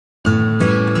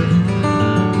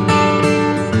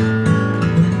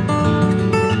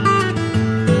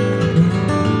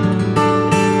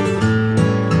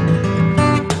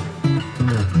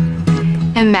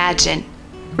Imagine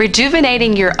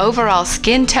rejuvenating your overall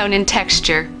skin tone and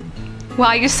texture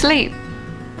while you sleep.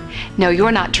 No,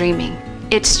 you're not dreaming.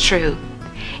 It's true.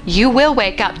 You will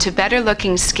wake up to better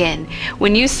looking skin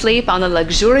when you sleep on a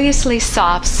luxuriously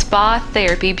soft Spa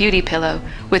Therapy Beauty Pillow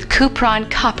with Cupron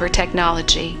Copper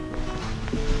technology.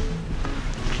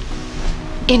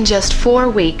 In just 4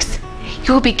 weeks,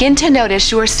 you will begin to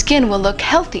notice your skin will look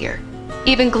healthier,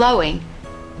 even glowing.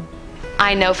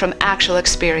 I know from actual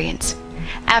experience.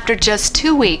 After just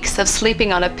 2 weeks of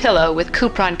sleeping on a pillow with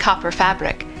Cupron Copper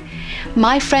fabric,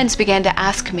 my friends began to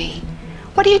ask me,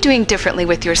 "What are you doing differently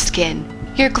with your skin?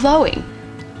 You're glowing."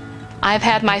 I've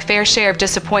had my fair share of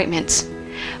disappointments,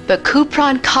 but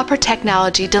Cupron Copper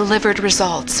technology delivered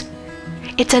results.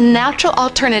 It's a natural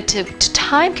alternative to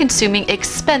time-consuming,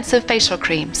 expensive facial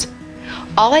creams.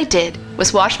 All I did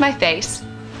was wash my face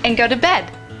and go to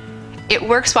bed. It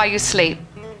works while you sleep,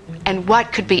 and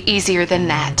what could be easier than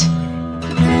that?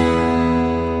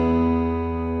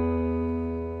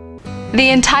 The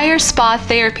entire Spa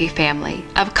Therapy family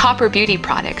of Copper Beauty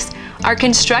products are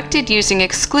constructed using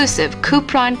exclusive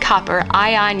Cupron Copper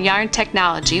ion yarn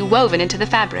technology woven into the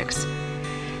fabrics.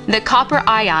 The copper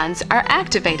ions are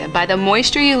activated by the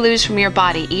moisture you lose from your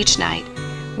body each night,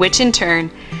 which in turn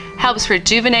helps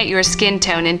rejuvenate your skin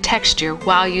tone and texture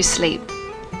while you sleep.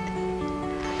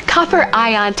 Copper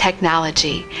ion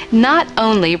technology not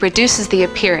only reduces the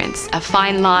appearance of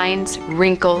fine lines,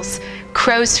 wrinkles,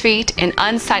 crow's feet, and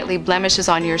unsightly blemishes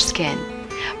on your skin,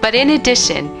 but in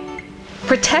addition,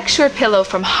 protects your pillow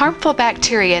from harmful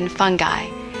bacteria and fungi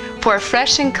for a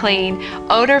fresh and clean,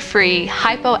 odor-free,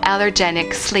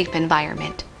 hypoallergenic sleep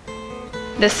environment.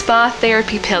 The Spa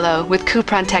Therapy Pillow with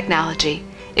Cupron technology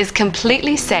is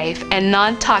completely safe and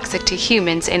non-toxic to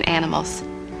humans and animals.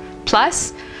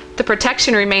 Plus, the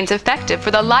protection remains effective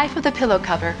for the life of the pillow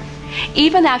cover,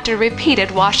 even after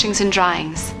repeated washings and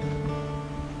dryings.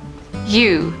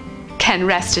 You can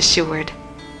rest assured.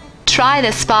 Try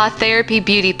the Spa Therapy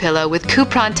Beauty Pillow with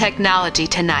Cupron technology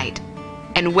tonight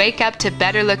and wake up to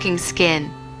better looking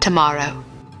skin tomorrow.